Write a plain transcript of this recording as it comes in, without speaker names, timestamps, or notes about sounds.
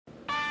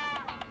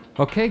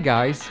Okay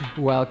guys,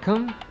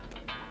 welcome.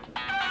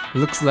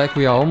 Looks like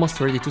we are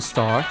almost ready to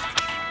start.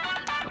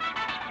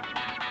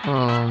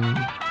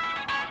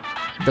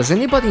 Does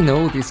anybody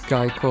know this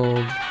guy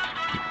called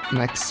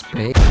Max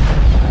Payne?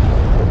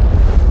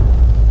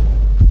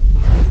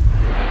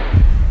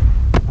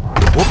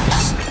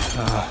 Whoops.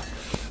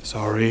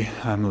 Sorry,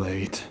 I'm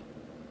late.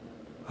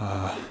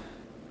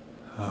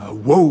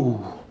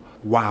 Whoa!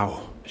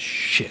 Wow.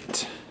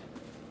 Shit.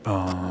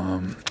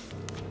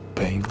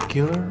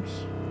 Painkillers?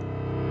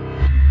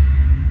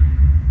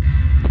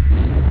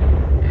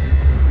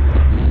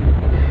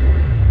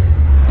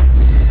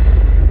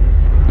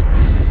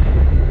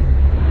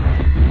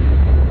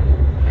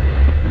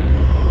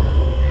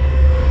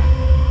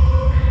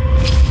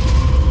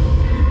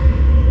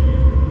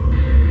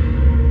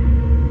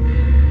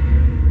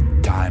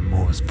 Time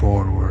moves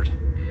forward,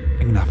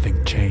 and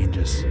nothing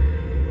changes.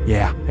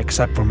 Yeah,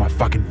 except for my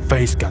fucking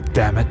face,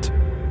 goddammit.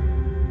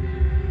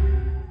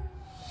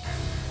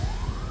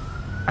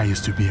 I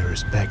used to be a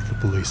respected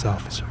police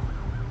officer,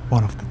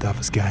 one of the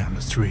toughest guys on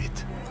the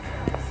street.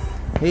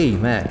 Hey,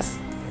 Max.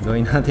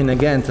 Going hunting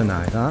again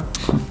tonight, huh?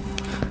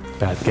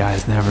 Bad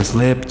guys never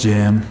sleep,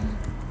 Jim.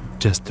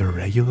 Just a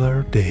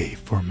regular day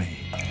for me.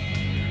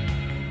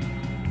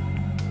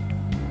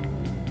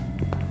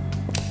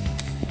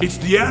 It's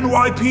the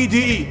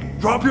NYPD!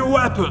 Drop your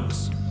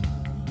weapons!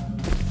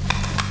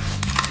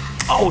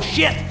 Oh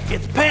shit!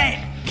 It's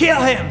Payne!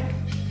 Kill him!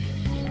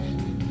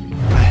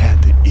 I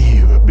had the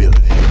EU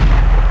ability.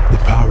 The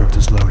power to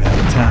slow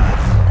down time.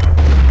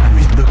 I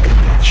mean, look at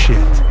that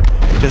shit.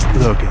 Just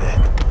look at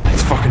it.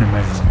 It's fucking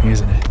amazing,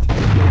 isn't it?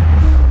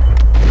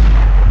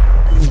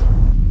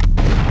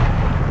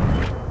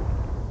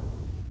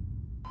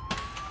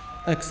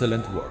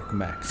 Excellent work,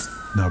 Max.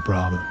 No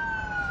problem.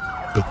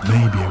 But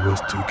maybe I was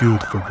too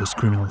good for those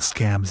criminal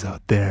scams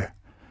out there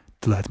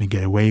to let me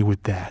get away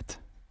with that.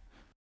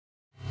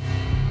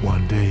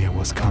 One day I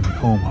was coming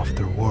home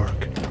after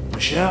work.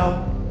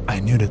 Michelle! I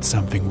knew that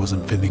something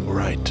wasn't feeling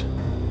right.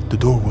 The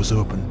door was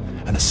open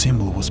and a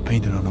symbol was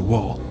painted on the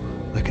wall,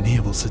 like an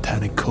evil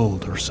satanic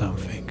cult or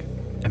something.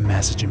 A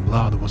message in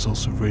blood was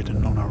also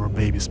written on our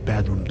baby's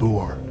bedroom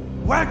door.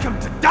 Welcome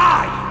to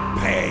die,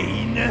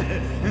 Payne!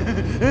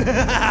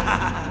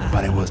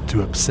 But I was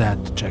too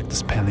upset to check the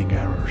spelling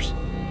errors.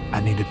 I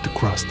needed to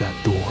cross that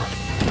door.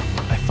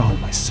 I found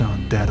my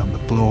son dead on the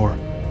floor,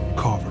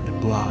 covered in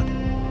blood.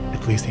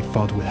 At least he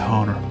fought with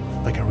honor,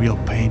 like a real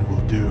Payne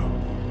will do.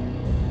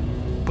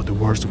 But the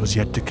worst was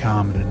yet to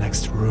come in the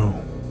next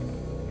room.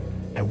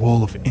 A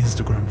wall of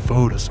Instagram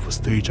photos was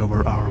staged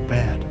over our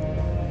bed.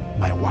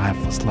 My wife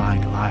was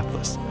lying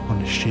lifeless on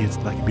the sheets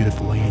like a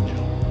beautiful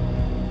angel.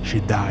 She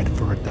died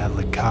for a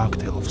deadly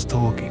cocktail of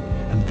stalking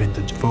and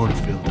vintage photo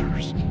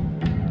filters.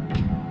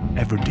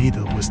 Every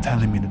detail was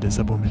telling me that this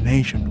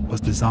abomination was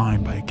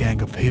designed by a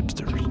gang of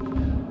hipsters.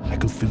 I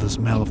could feel the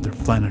smell of their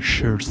flannel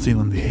shirts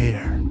still in the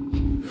air.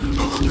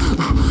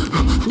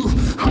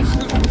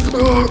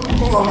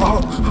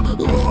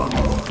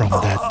 From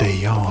that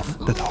day on,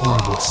 that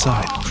horrible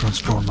sight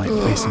transformed my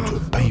face into a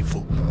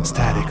painful,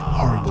 static,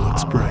 horrible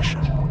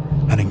expression.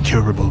 An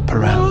incurable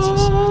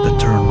paralysis that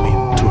turned me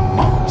into a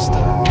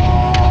monster.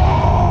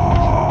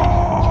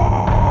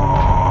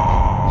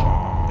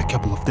 A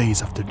couple of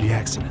days after the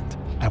accident,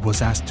 I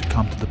was asked to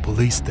come to the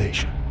police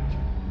station.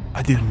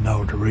 I didn't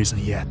know the reason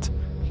yet,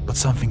 but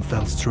something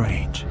felt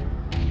strange.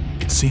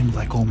 It seemed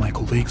like all my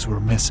colleagues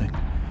were missing,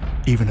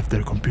 even if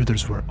their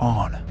computers were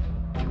on.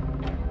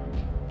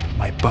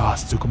 My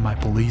boss took my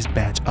police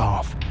badge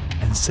off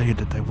and said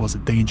that I was a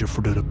danger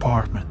for the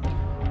department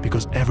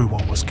because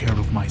everyone was scared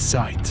of my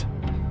sight.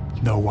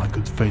 No one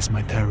could face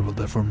my terrible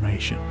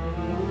deformation.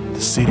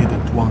 The city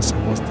that once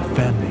I was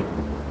defending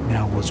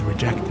now was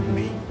rejecting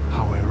me.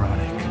 How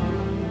ironic.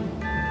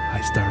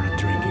 I started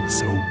drinking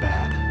so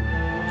bad,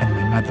 and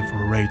my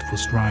metaphor rate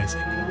was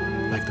rising,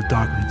 like the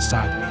darker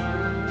inside me.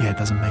 Yeah, it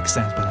doesn't make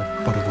sense, but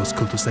I thought it was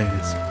cool to say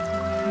this.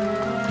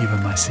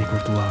 Even my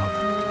secret love,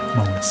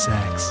 Mona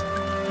Sachs,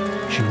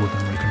 she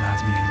wouldn't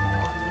recognize me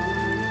anymore.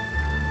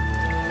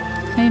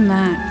 Hey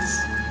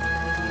Max,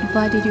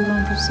 why did you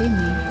want to see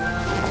me?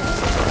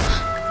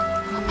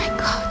 Oh my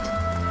god.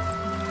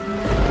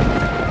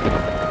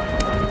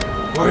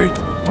 Wait,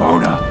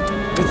 Mona!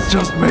 It's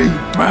just me,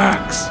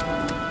 Max!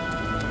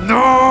 No!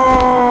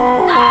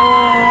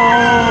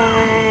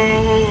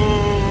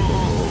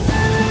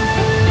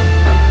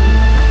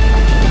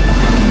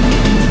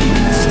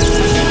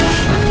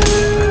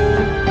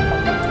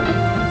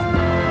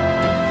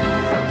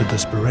 The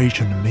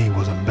desperation in me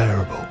was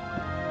unbearable,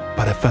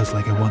 but I felt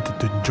like I wanted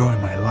to enjoy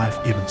my life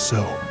even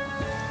so,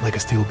 like a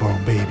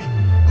stillborn baby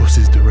who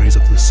sees the rays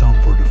of the sun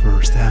for the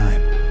first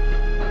time.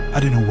 I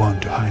didn't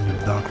want to hide in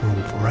the dark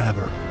room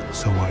forever,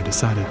 so I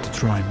decided to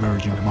try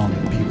merging among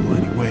the people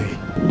anyway,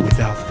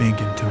 without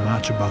thinking too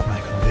much about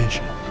my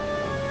condition.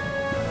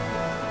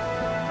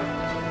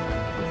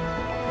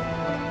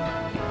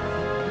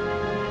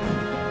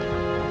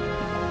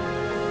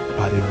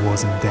 But it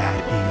wasn't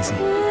that easy.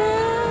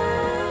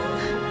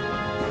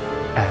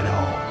 At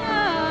all.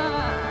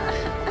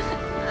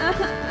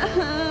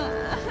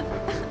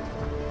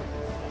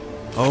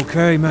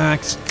 Okay,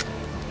 Max.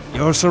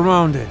 You're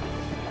surrounded.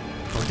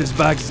 Put this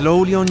bag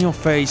slowly on your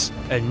face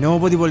and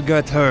nobody will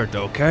get hurt,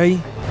 okay?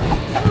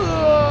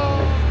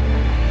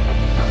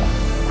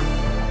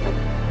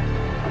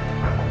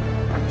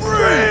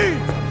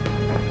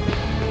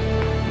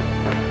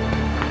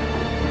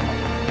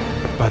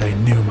 But I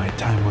knew my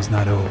time was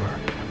not over.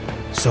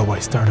 So I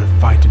started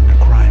fighting the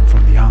crime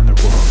from the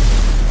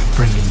underworld,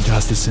 bringing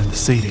justice in the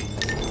city,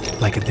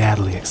 like a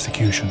deadly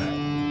executioner.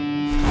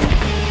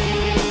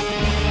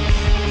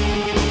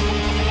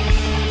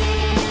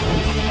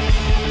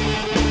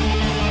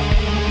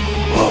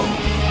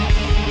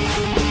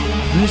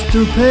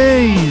 Mr.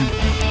 Payne!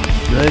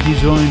 Glad you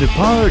joined the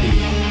party.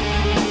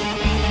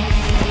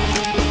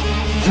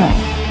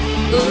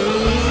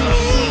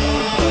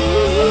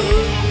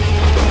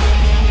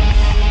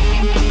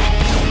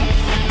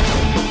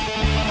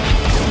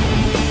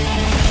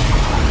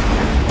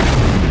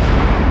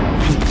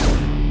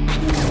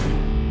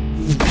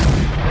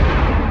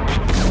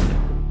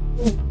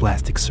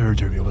 Plastic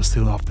surgery was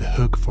still off the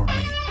hook for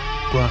me.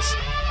 Plus,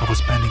 I was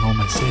spending all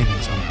my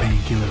savings on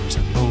painkillers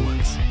and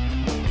bullets.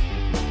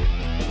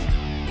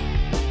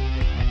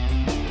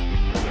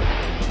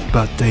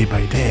 But day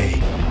by day,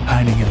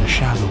 hiding in the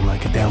shadow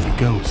like a deadly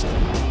ghost,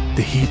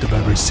 the heat of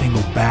every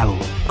single battle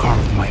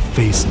carved my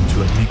face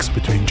into a mix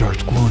between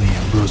George Clooney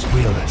and Bruce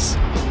Willis,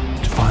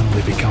 to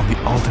finally become the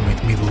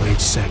ultimate middle-aged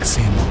sex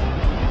symbol.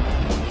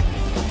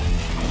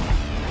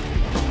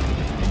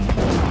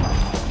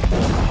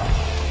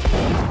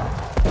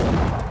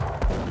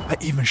 I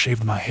even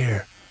shaved my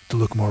hair to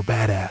look more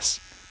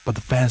badass, but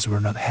the fans were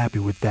not happy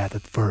with that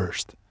at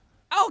first.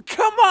 Oh,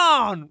 come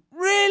on!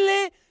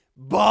 Really?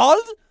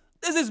 Bald?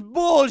 This is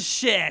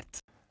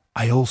bullshit!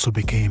 I also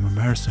became a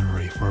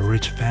mercenary for a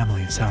rich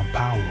family in Sao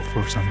Paulo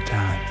for some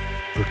time.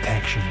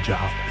 Protection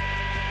job.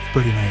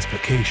 Pretty nice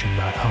vacation,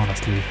 but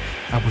honestly,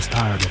 I was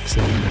tired of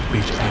sitting that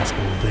bitch ass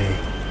all day.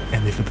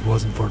 And if it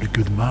wasn't for the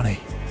good money,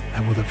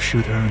 I would have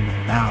shoot her in the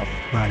mouth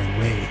right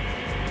away.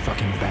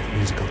 Fucking bad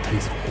musical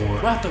taste whore.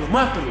 Mátalo,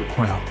 mátalo!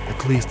 Well,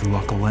 at least the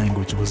local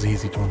language was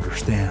easy to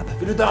understand.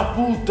 Filho da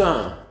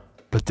puta!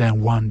 But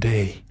then one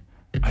day,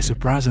 I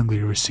surprisingly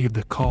received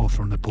a call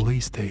from the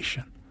police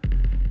station.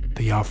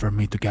 They offered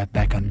me to get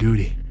back on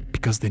duty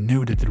because they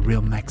knew that the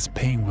real Max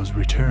Payne was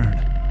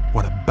returned.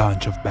 What a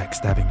bunch of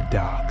backstabbing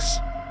dogs.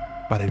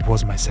 But it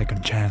was my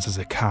second chance as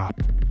a cop,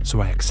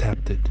 so I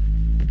accepted.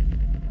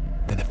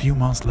 Then a few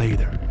months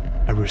later,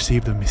 I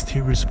received a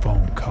mysterious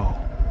phone call.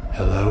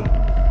 Hello?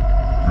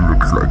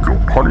 Looks like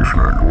your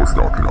punishment was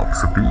not enough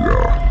severe.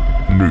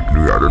 Meet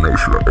me at the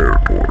National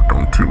Airport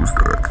on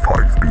Tuesday at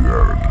 5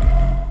 p.m.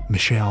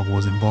 Michelle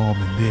was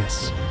involved in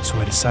this, so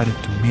I decided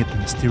to meet the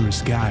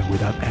mysterious guy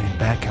without any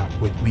backup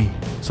with me,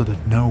 so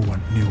that no one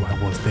knew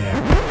I was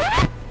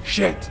there.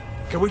 Shit!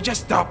 Can we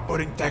just stop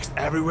putting text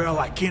everywhere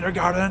like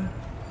kindergarten?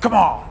 Come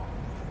on!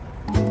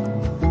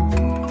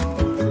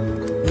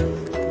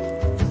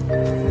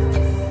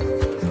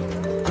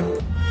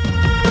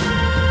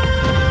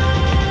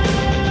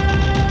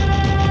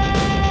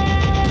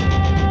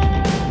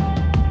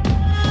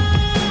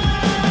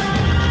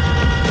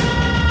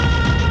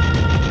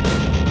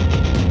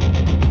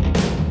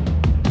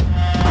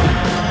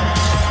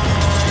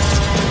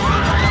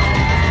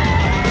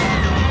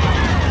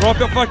 Drop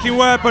your fucking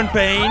weapon,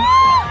 Payne,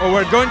 or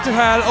we're going to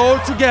hell all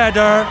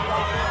together.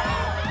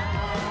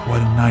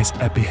 What a nice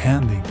happy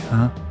ending,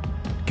 huh?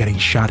 Getting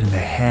shot in the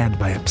head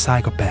by a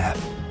psychopath.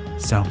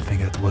 Something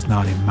that was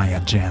not in my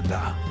agenda.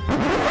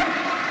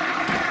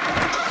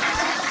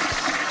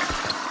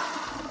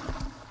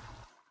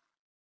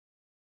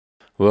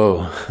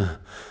 Whoa,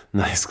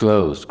 nice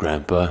clothes,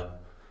 Grandpa.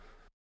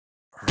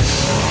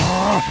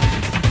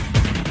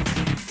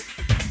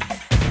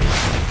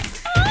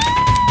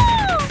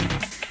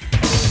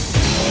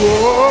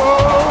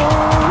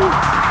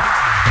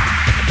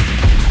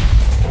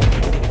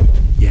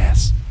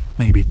 Yes,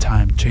 maybe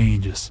time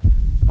changes.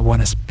 I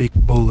wanna speak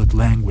bullet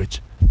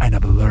language. I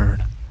never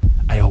learn.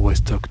 I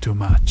always talk too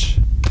much.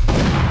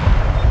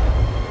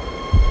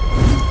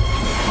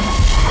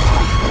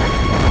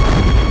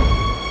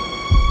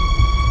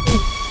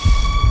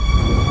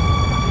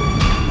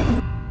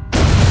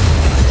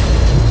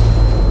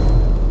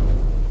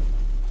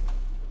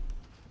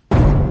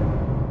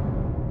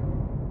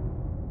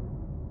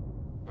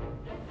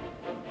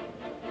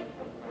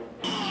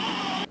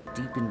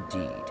 Deep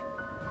indeed.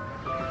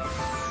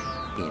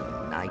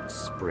 In Night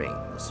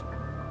Springs.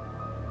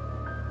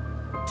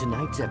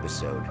 Tonight's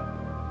episode,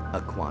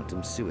 a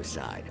quantum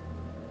suicide.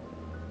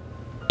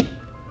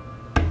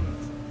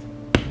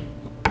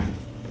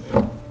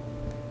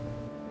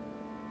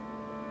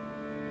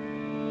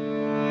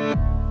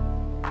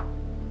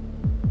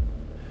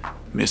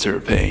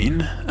 Mr.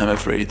 Payne, I'm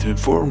afraid to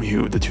inform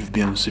you that you've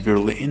been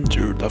severely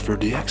injured after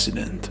the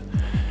accident.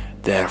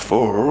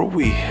 Therefore,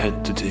 we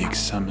had to take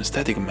some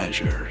aesthetic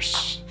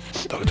measures.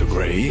 Dr.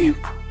 Gray,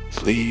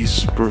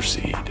 please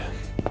proceed.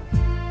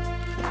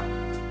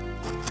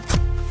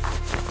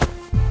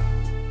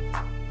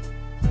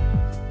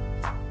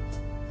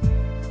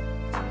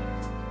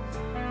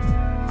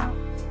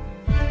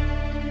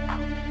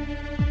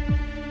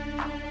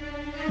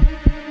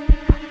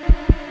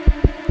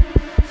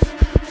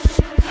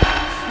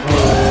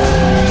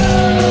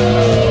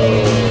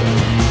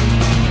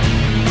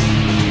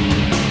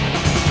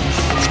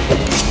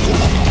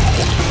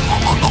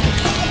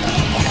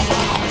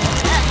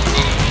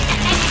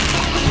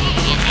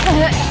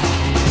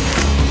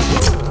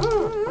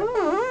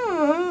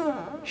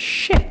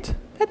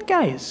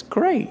 guy is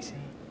crazy.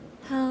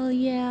 Hell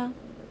yeah.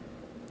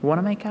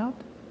 Wanna make out?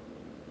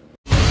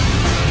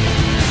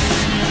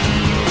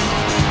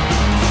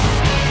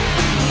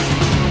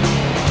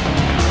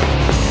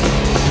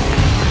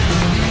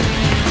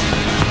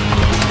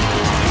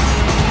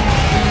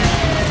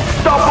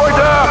 Stop right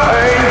there,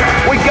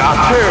 Payne! We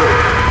got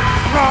to!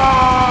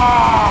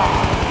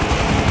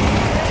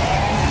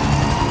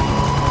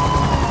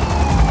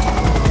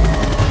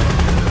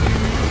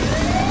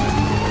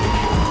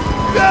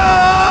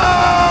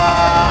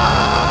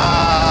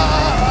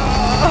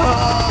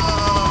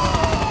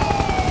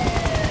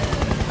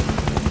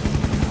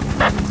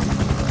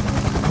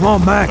 Come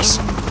on, Max.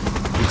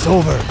 It's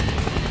over.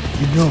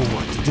 You know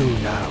what to do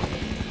now.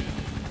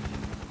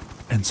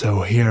 And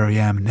so here I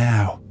am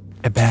now,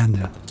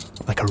 abandoned,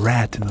 like a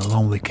rat in a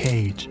lonely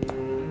cage.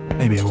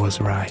 Maybe I was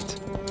right.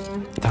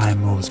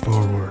 Time moves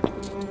forward,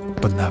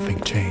 but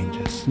nothing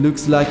changes.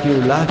 Looks like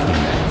you're lucky,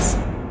 Max.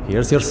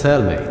 Here's your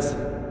cellmate.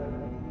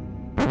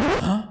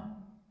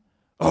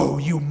 Oh,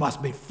 you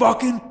must be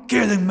fucking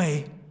kidding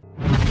me!